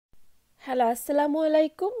Hello, আসসালামু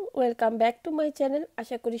আলাইকুম। Welcome back to my channel.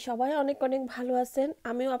 আশা করি সবাই অনেক অনেক ভালো আছেন।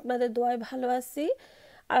 আমিও আপনাদের দোয়ায় ভালো আছি।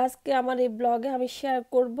 আর আজকে আমার এই ব্লগে আমি শেয়ার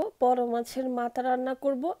করব বড় মাছের মাথা রান্না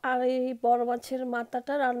করব। আর এই বড় মাছের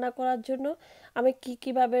মাথাটা রান্না করার জন্য আমি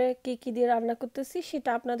কিভাবে কি দিয়ে রান্না করতেছি সেটা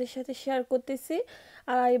আপনাদের সাথে শেয়ার করতেছি।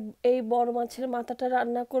 আর এই বড় মাছের মাথাটা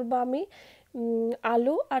রান্না করব আমি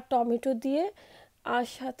আলু আর টমেটো দিয়ে। আর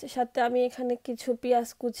সাথে সাথে আমি এখানে কিছু পেঁয়াজ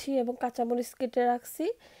কুচি এবং কাঁচামরিচ কেটে রাখছি।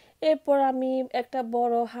 এরপর আমি একটা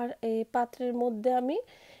বড় এই পাত্রের মধ্যে আমি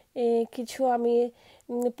কিছু আমি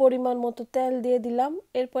পরিমাণ মতো তেল দিয়ে দিলাম।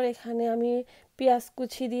 এরপর এখানে আমি পেঁয়াজ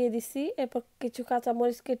কুচি দিয়ে দিছি, এরপর কিছু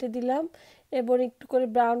কাঁচামরিচ কেটে দিলাম এবং একটু করে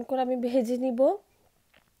ব্রাউন করে আমি ভেজে নিব।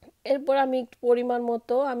 এরপর আমি একটু পরিমাণ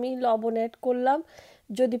মতো আমি লবণ অ্যাড করলাম।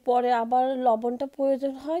 যদি পরে আবার লবণটা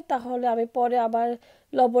প্রয়োজন হয় তাহলে আমি পরে আবার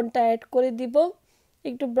লবণটা অ্যাড করে দিব।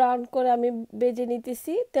 একটু ব্রাউন করে আমি ভেজে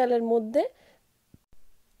নিতেছি তেলের মধ্যে।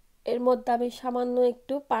 এর মধ্যে আমি সামান্য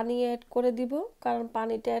একটু পানি অ্যাড করে দিব, কারণ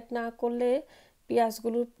পানিটা অ্যাড না করলে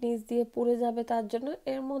পেঁয়াজগুলো নিচ দিয়ে পুড়ে যাবে, তার জন্য।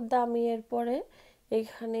 এর মধ্যে আমি এরপরে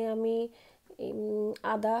এখানে আমি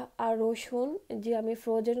আদা আর রসুন যে আমি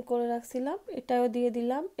ফ্রোজেন করে রাখছিলাম এটাও দিয়ে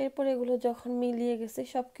দিলাম। এরপর এগুলো যখন মিলিয়ে গেছে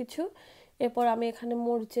সব কিছু, এরপর আমি এখানে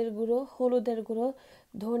মরিচের গুঁড়ো, হলুদের গুঁড়ো,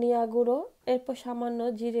 ধনিয়া গুঁড়ো, এরপর সামান্য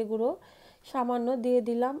জিরে গুঁড়ো সামান্য দিয়ে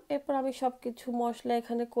দিলাম। এরপর আমি সব কিছু মশলা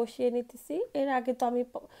এখানে কষিয়ে নিতেছি। এর আগে তো আমি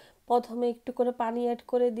প্রথমে একটু করে পানি অ্যাড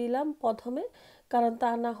করে দিলাম প্রথমে, কারণ তা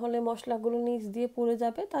না হলে মশলাগুলো নিচ দিয়ে পুড়ে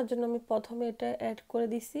যাবে, তার জন্য আমি প্রথমে এটা অ্যাড করে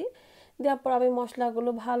দিছি। দেওয়ার পর আমি মশলাগুলো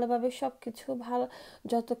ভালোভাবে সব কিছু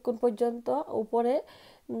যতক্ষণ পর্যন্ত উপরে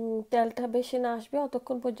তেলটা বেশি না আসবে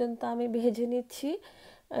অতক্ষণ পর্যন্ত আমি ভেজে নিচ্ছি।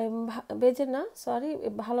 ভেজে না, সরি,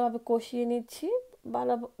 ভালোভাবে কষিয়ে নিচ্ছি।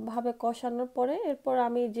 ভালোভাবে কষানোর পরে এরপর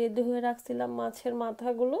আমি যে ধুয়ে রাখছিলাম মাছের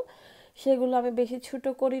মাথাগুলো, সেগুলো আমি বেশি ছোটো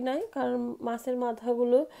করি নাই, কারণ মাছের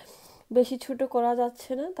মাথাগুলো বেশি ছোটো করা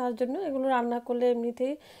যাচ্ছে না, তার জন্য এগুলো রান্না করলে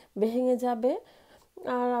এমনিতেই ভেঙে যাবে।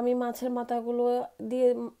 আর আমি মাছের মাথাগুলো দিয়ে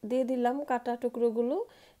দিয়ে দিলাম কাটা টুকরোগুলো।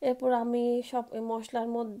 এরপর আমি সব মশলার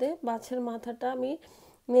মধ্যে মাছের মাথাটা আমি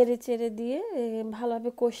নেড়ে চেড়ে দিয়ে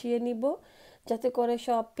ভালোভাবে কষিয়ে নিব, যাতে করে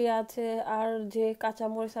সব পেঁয়াজ আর যে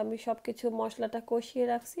কাঁচামরিচ আমি সব কিছু মশলাটা কষিয়ে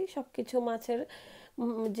রাখছি, সব কিছু মাছের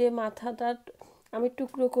যে মাথাটা আমি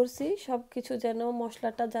টুকরো করছি সব কিছু যেন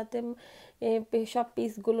মশলাটা যাতে সব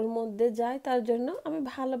পিসগুলোর মধ্যে যায়, তার জন্য আমি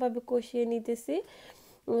ভালোভাবে কষিয়ে নিতেছি।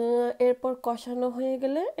 এরপর কষানো হয়ে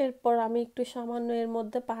গেলে এরপর আমি একটু সামান্য এর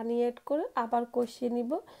মধ্যে পানি অ্যাড করে আবার কষিয়ে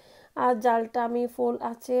নিব। আর জালটা আমি ফুল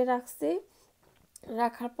আঁচে রাখছি।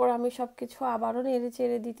 রাখার পর আমি সব কিছু আবারও নেড়ে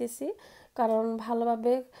চেড়ে দিতেছি, কারণ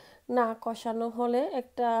ভালোভাবে না কষানো হলে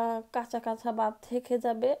একটা কাঁচা কাঁচা ভাব থেকে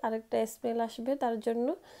যাবে আর একটা স্মেল আসবে, তার জন্য।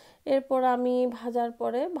 এরপর আমি ভাজার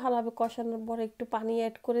পরে ভালোভাবে কষানোর পরে একটু পানি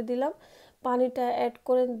অ্যাড করে দিলাম। পানিটা অ্যাড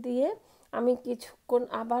করে দিয়ে আমি কিছুক্ষণ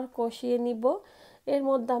আবার কষিয়ে নিব। এর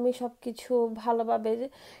মধ্যে আমি সব কিছু ভালোভাবে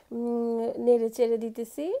নেড়ে চেড়ে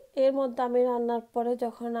দিতেছি। এর মধ্যে আমি রান্নার পরে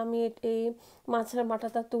যখন আমি এই মাছের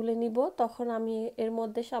মাথাটা তুলে নিব তখন আমি এর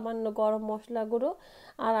মধ্যে সামান্য গরম মশলা গুঁড়ো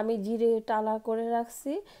আর আমি জিরে টালা করে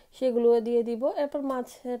রাখছি সেগুলো দিয়ে দিব। এরপর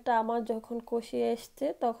মাছটা আমার যখন কষিয়ে এসছে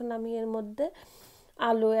তখন আমি এর মধ্যে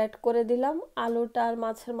আলু অ্যাড করে দিলাম। আলুটা আর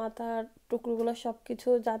মাছের মাথার টুকরোগুলো সব কিছু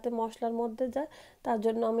যাতে মশলার মধ্যে যায়, তার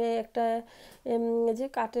জন্য আমি একটা যে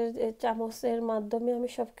কাঠের চামচের মাধ্যমে আমি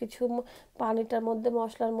সব কিছু পানিটার মধ্যে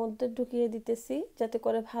মশলার মধ্যে ঢুকিয়ে দিতেছি, যাতে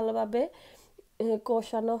করে ভালোভাবে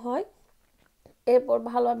কষানো হয়। এরপর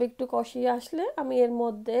ভালোভাবে একটু কষিয়ে আসলে আমি এর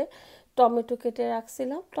মধ্যে টমেটো কেটে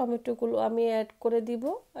রাখছিলাম টমেটোগুলো আমি অ্যাড করে দিব।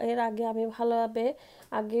 এর আগে আমি ভালোভাবে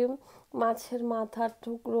আগে মাছের মাথার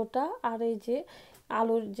টুকরোটা আর এই যে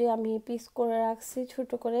আলুর যে আমি পিস করে রাখছি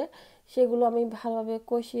ছোট করে, সেগুলো আমি ভালোভাবে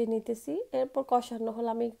কষিয়ে নিতেছি। এরপর কষানো হলে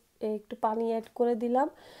আমি একটু পানি অ্যাড করে দিলাম।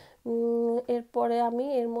 এরপরে আমি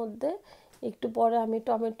এর মধ্যে একটু পরে আমি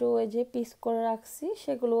টমেটো এই যে পিস করে রাখছি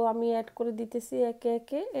সেগুলো আমি অ্যাড করে দিতেছি একে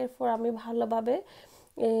একে। এরপর আমি ভালোভাবে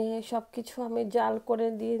সব কিছু আমি জাল করে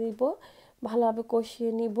দিয়ে দিব, ভালোভাবে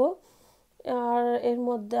কষিয়ে নিব। আর এর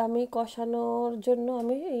মধ্যে আমি কষানোর জন্য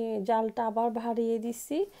আমি জালটা আবার বাড়িয়ে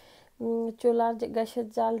দিছি, চুলার গ্যাসের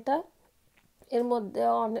জালটা। এর মধ্যে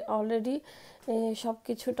অলরেডি সব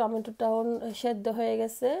কিছু টমেটোটাও সেদ্ধ হয়ে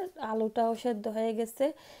গেছে, আলুটাও সেদ্ধ হয়ে গেছে।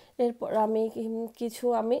 এরপর আমি কিছু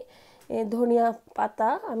আমি ধনিয়া পাতা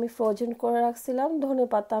আমি ফ্রোজেন করে রাখছিলাম, ধনে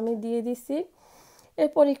পাতা আমি দিয়ে দিছি।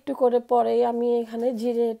 এরপর একটু করে পরে আমি এখানে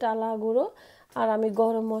জিরে টালা গুঁড়ো আর আমি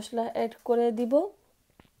গরম মশলা অ্যাড করে দিব।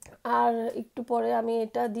 আর একটু পরে আমি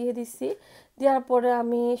এটা দিয়ে দিছি। দেওয়ার পরে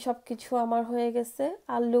আমি সব কিছু আমার হয়ে গেছে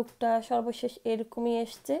আর লুকটা সর্বশেষ এরকমই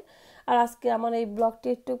এসছে। আর আজকে আমার এই ব্লগটি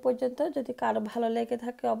একটু পর্যন্ত, যদি কারো ভালো লেগে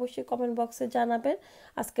থাকে অবশ্যই কমেন্ট বক্সে জানাবেন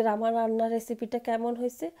আজকের আমার রান্নার রেসিপিটা কেমন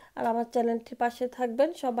হয়েছে। আর আমার চ্যানেলটির পাশে থাকবেন।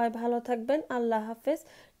 সবাই ভালো থাকবেন। আল্লাহ হাফেজ।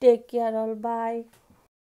 Take care all. বাই।